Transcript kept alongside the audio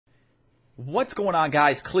What's going on,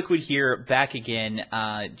 guys? Kliquid here, back again.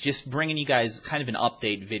 Just bringing you guys kind of an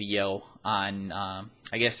update video on,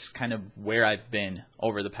 I guess, kind of where I've been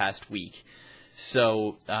over the past week.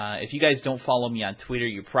 So, if you guys don't follow me on Twitter,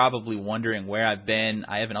 you're probably wondering where I've been.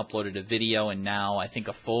 I haven't uploaded a video in now, I think,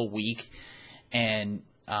 a full week. And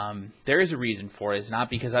there is a reason for it. It's not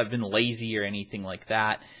because I've been lazy or anything like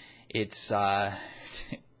that. It's,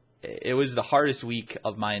 it was the hardest week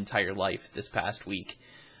of my entire life this past week.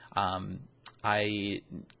 I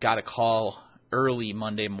got a call early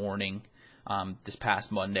Monday morning, this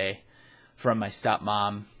past Monday, from my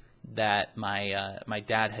stepmom that my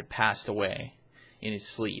dad had passed away in his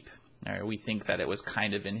sleep. Or we think that it was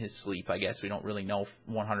kind of in his sleep. I guess we don't really know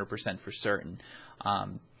 100% for certain.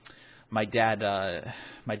 My dad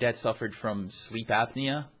suffered from sleep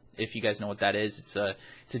apnea. If you guys know what that is, it's a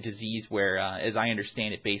disease where, as I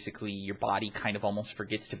understand it, basically your body kind of almost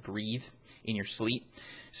forgets to breathe in your sleep.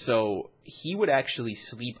 So he would actually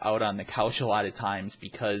sleep out on the couch a lot of times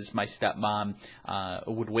because my stepmom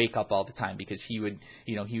would wake up all the time because he would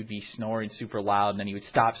be snoring super loud, and then he would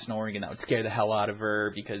stop snoring, and that would scare the hell out of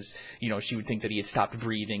her because, she would think that he had stopped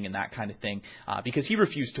breathing and that kind of thing, because he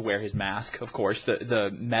refused to wear his mask, of course,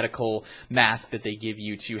 the medical mask that they give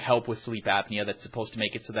you to help with sleep apnea that's supposed to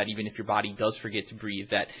make it so that even if your body does forget to breathe,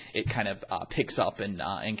 that it kind of picks up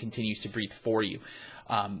and continues to breathe for you.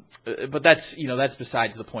 But that's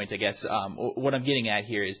besides the point, I guess. What I'm getting at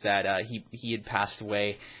here is that he had passed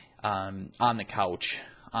away on the couch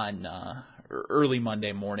on early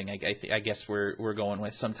Monday morning. I guess we're going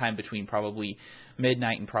with sometime between probably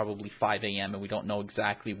midnight and probably 5 a.m. and we don't know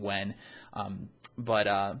exactly when.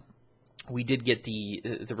 But we did get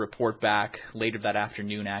the report back later that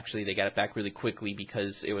afternoon. Actually, they got it back really quickly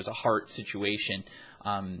because it was a heart situation.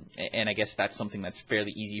 And I guess that's something that's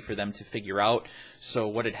fairly easy for them to figure out. So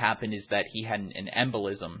what had happened is that he had an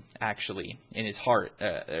embolism, actually, in his heart.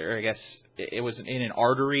 Or I guess it was in an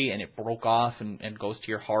artery, and it broke off and goes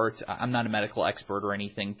to your heart. I'm not a medical expert or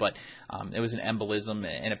anything, but it was an embolism,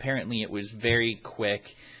 and apparently it was very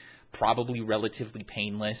quick, probably relatively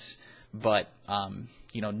painless, but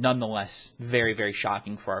nonetheless, very, very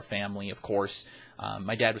shocking for our family, of course.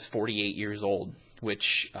 My dad was 48 years old,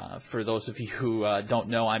 which, for those of you who don't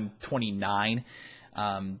know, I'm 29,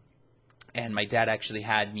 and my dad actually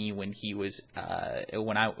had me when he was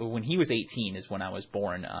when he was 18 is when I was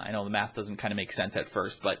born. I know the math doesn't kind of make sense at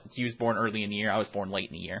first, but he was born early in the year. I was born late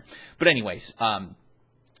in the year. But anyways,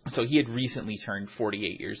 so he had recently turned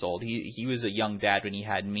 48 years old. He was a young dad when he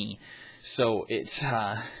had me. So it's,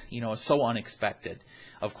 so unexpected,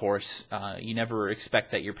 of course. You never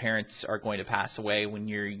expect that your parents are going to pass away when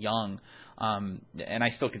you're young. And I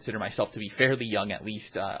still consider myself to be fairly young, at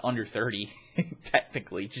least under 30,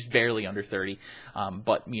 technically, just barely under 30.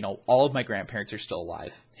 But, all of my grandparents are still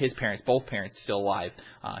alive. His parents, both parents, still alive.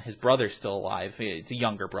 His brother's still alive. It's a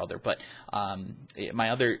younger brother. But on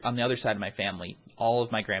the other side of my family, all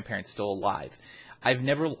of my grandparents still alive. I've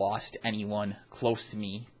never lost anyone close to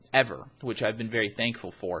me ever, which I've been very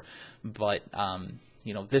thankful for. But,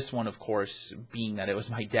 this one, of course, being that it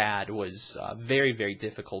was my dad, was very, very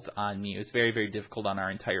difficult on me. It was very, very difficult on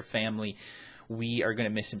our entire family. We are going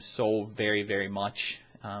to miss him so very, very much.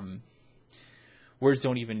 Words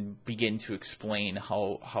don't even begin to explain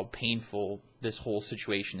how painful this whole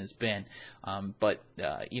situation has been. But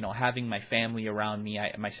having my family around me,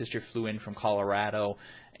 my sister flew in from Colorado,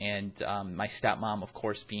 and my stepmom, of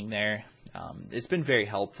course, being there. It's been very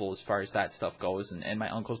helpful as far as that stuff goes, and my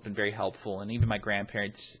uncle's been very helpful, and even my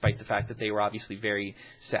grandparents, despite the fact that they were obviously very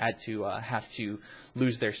sad to have to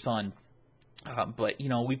lose their son. But,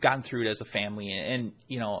 we've gotten through it as a family, and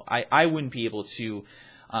I wouldn't be able to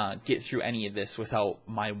get through any of this without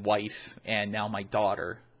my wife and now my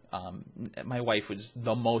daughter. My wife was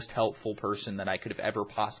the most helpful person that I could have ever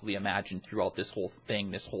possibly imagined throughout this whole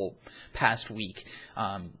thing, this whole past week.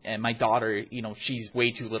 And my daughter, she's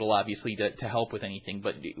way too little, obviously, to help with anything,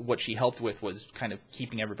 but what she helped with was kind of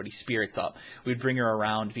keeping everybody's spirits up. We'd bring her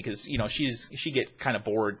around because, she get kind of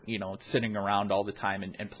bored, sitting around all the time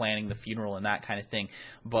and planning the funeral and that kind of thing.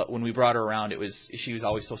 But when we brought her around, she was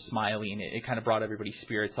always so smiley, and it kind of brought everybody's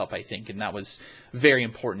spirits up, I think, and that was very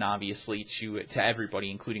important, obviously, to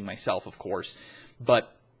everybody, including myself, of course.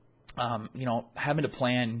 But having to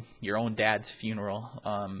plan your own dad's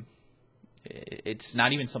funeral, it's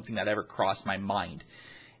not even something that ever crossed my mind,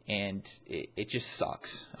 and it just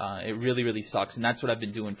sucks. It really, really sucks, and that's what I've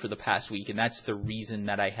been doing for the past week, and that's the reason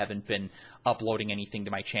that I haven't been uploading anything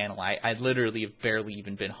to my channel. I literally have barely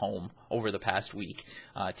even been home over the past week.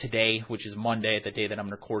 Today, which is Monday, the day that I'm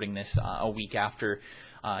recording this, a week after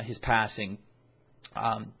his passing,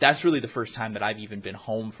 that's really the first time that I've even been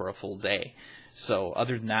home for a full day. So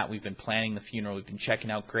other than that, we've been planning the funeral, we've been checking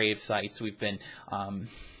out grave sites, we've been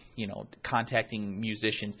contacting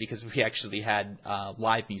musicians, because we actually had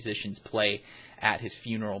live musicians play at his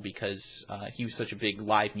funeral, because he was such a big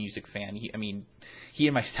live music fan. He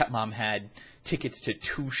and my stepmom had tickets to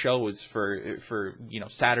 2 shows for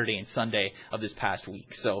Saturday and Sunday of this past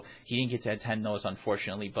week. So he didn't get to attend those,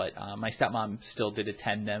 unfortunately, but my stepmom still did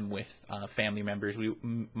attend them with family members.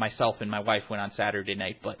 Myself and my wife went on Saturday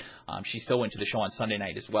night, but she still went to the show on Sunday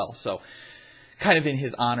night as well. So kind of in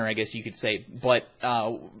his honor, I guess you could say. But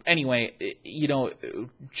anyway,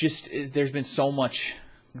 there's been so much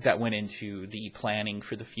that went into the planning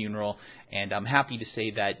for the funeral, and I'm happy to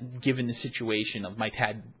say that given the situation of my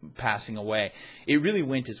dad passing away, it really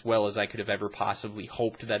went as well as I could have ever possibly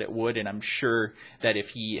hoped that it would, and I'm sure that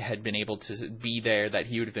if he had been able to be there, that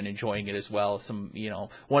he would have been enjoying it as well.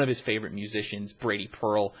 One of his favorite musicians, Brady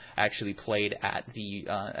Pearl, actually played at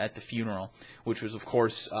the funeral, which was of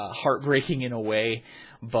course heartbreaking in a way,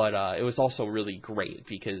 but it was also really great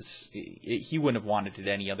because he wouldn't have wanted it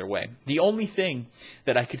any other way. The only thing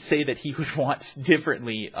that I could say that he would want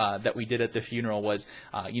differently that we did at the funeral was,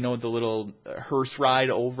 the little hearse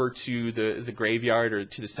ride over to the graveyard or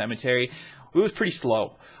to the cemetery. It was pretty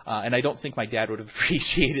slow, and I don't think my dad would have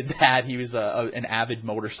appreciated that. He was an avid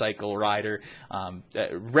motorcycle rider,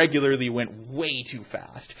 regularly went way too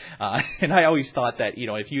fast, and I always thought that,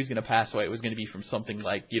 if he was going to pass away, it was going to be from something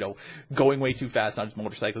like, going way too fast on his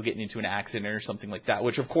motorcycle, getting into an accident or something like that,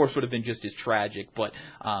 which of course would have been just as tragic, but,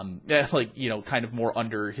 kind of more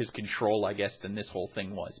under his control, I guess, than this whole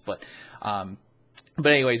thing was. But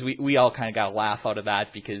anyways, we all kind of got a laugh out of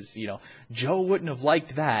that because, Joe wouldn't have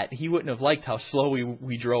liked that. He wouldn't have liked how slow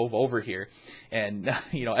we drove over here. And,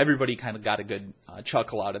 everybody kind of got a good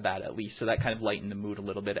chuckle out of that at least. So that kind of lightened the mood a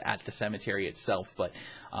little bit at the cemetery itself. But,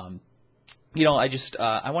 I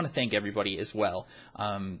want to thank everybody as well.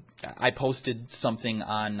 I posted something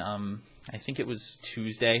on, I think it was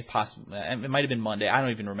Tuesday, possibly, it might have been Monday. I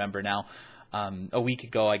don't even remember now. A week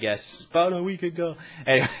ago, I guess, about a week ago.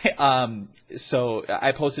 Anyway, so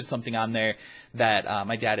I posted something on there that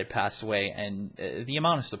my dad had passed away, and the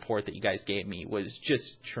amount of support that you guys gave me was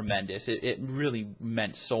just tremendous. It really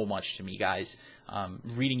meant so much to me, guys.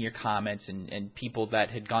 Reading your comments and people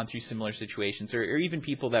that had gone through similar situations, or even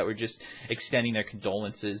people that were just extending their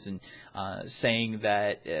condolences and saying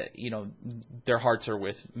that their hearts are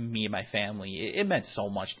with me and my family. It meant so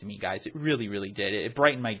much to me, guys. It really, really did. It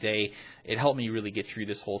brightened my day. It helped me really get through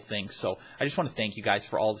this whole thing. So I just want to thank you guys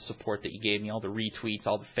for all the support that you gave me, all the retweets,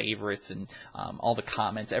 all the favorites, and all the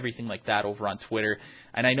comments, everything like that over on Twitter.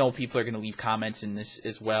 And I know people are going to leave comments in this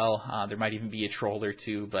as well. There might even be a troll or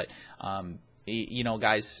two, but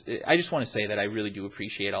guys, I just want to say that I really do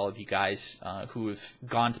appreciate all of you guys who have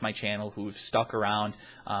gone to my channel, who have stuck around,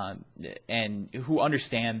 and who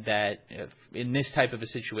understand that in this type of a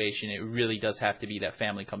situation, it really does have to be that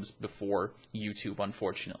family comes before YouTube,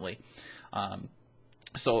 unfortunately.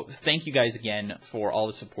 So thank you guys again for all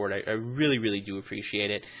the support. I really, really do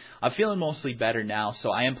appreciate it. I'm feeling mostly better now,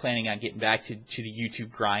 so I am planning on getting back to the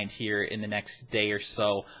YouTube grind here in the next day or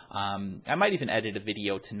so. I might even edit a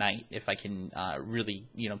video tonight if I can really,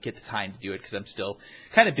 get the time to do it, because I'm still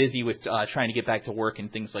kind of busy with trying to get back to work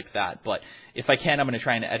and things like that. But if I can, I'm going to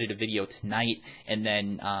try and edit a video tonight, and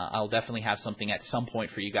then I'll definitely have something at some point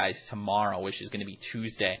for you guys tomorrow, which is going to be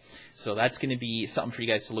Tuesday. So that's going to be something for you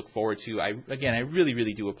guys to look forward to. I really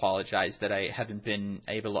do apologize that I haven't been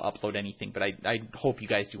able to upload anything, but I hope you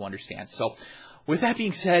guys do understand. So with that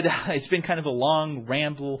being said, it's been kind of a long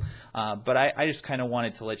ramble, but I just kind of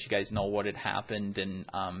wanted to let you guys know what had happened,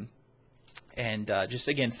 and just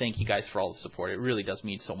again, thank you guys for all the support. It really does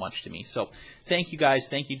mean so much to me. So thank you guys.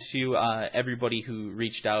 Thank you to everybody who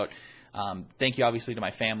reached out. Thank you, obviously, to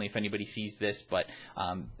my family if anybody sees this. But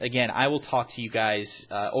again, I will talk to you guys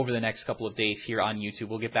over the next couple of days here on YouTube.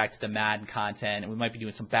 We'll get back to the Madden content, and we might be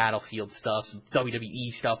doing some Battlefield stuff, some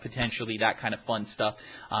WWE stuff potentially, that kind of fun stuff.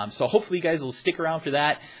 So hopefully you guys will stick around for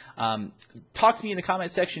that. Talk to me in the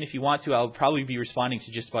comment section if you want to. I'll probably be responding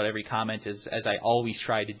to just about every comment as I always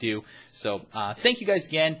try to do. So thank you guys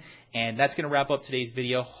again, and that's going to wrap up today's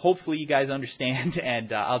video. Hopefully you guys understand,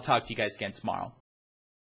 and I'll talk to you guys again tomorrow.